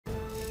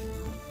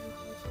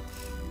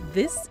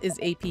This is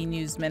AP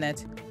News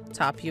Minute.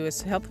 Top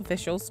U.S. health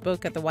officials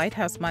spoke at the White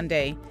House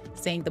Monday,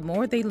 saying the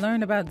more they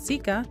learn about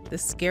Zika, the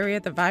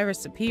scarier the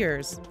virus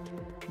appears.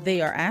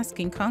 They are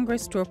asking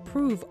Congress to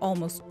approve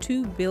almost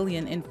 $2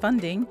 billion in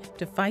funding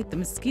to fight the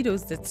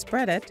mosquitoes that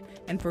spread it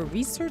and for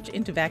research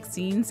into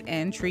vaccines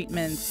and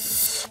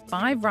treatments.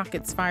 5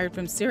 rockets fired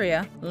from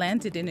Syria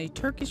landed in a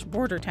Turkish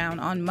border town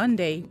on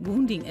Monday,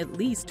 wounding at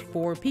least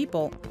 4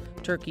 people,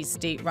 Turkey's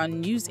state-run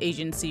news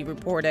agency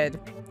reported.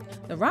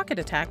 The rocket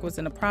attack was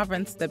in a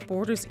province that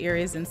borders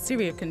areas in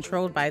Syria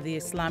controlled by the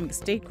Islamic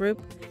State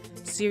group,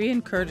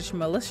 Syrian Kurdish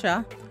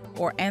militia,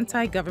 or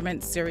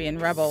anti-government Syrian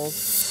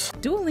rebels.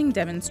 Dueling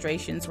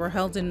demonstrations were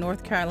held in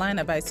North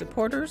Carolina by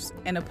supporters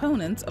and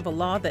opponents of a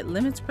law that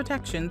limits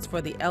protections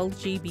for the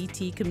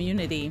LGBT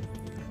community.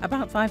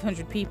 About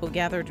 500 people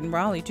gathered in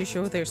Raleigh to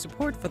show their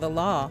support for the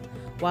law,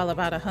 while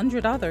about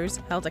 100 others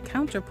held a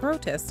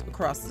counter-protest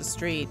across the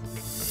street.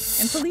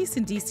 And police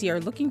in D.C. are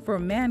looking for a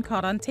man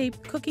caught on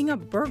tape cooking up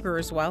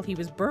burgers while he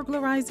was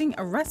burglarizing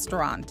a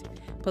restaurant.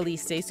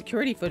 Police say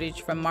security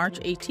footage from March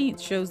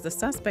 18th shows the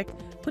suspect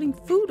putting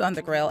food on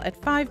the grill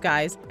at Five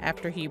Guys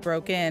after he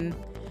broke in.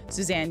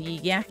 Suzanne Yee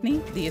Gaffney,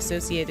 The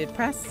Associated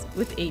Press,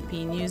 with AP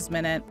News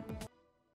Minute.